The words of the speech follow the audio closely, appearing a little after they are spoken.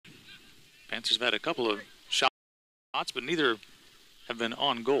Panthers have had a couple of shots, but neither have been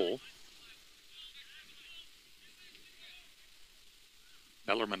on goal.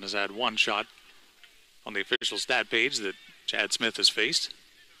 Bellarmine has had one shot on the official stat page that Chad Smith has faced.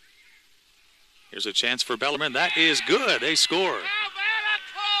 Here's a chance for Bellarmine. That is good. They score.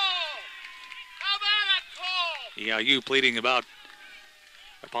 EIU pleading about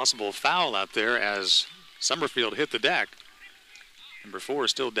a possible foul out there as Summerfield hit the deck. Number 4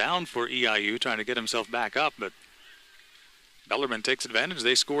 is still down for EIU, trying to get himself back up, but Bellarmine takes advantage.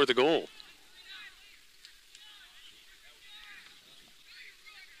 They score the goal.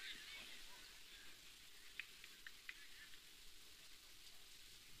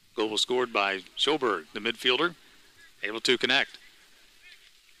 Goal was scored by Schoberg, the midfielder, able to connect.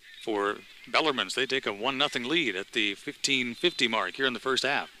 For Bellarmine, they take a 1-0 lead at the 15:50 mark here in the first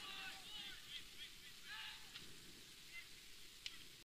half.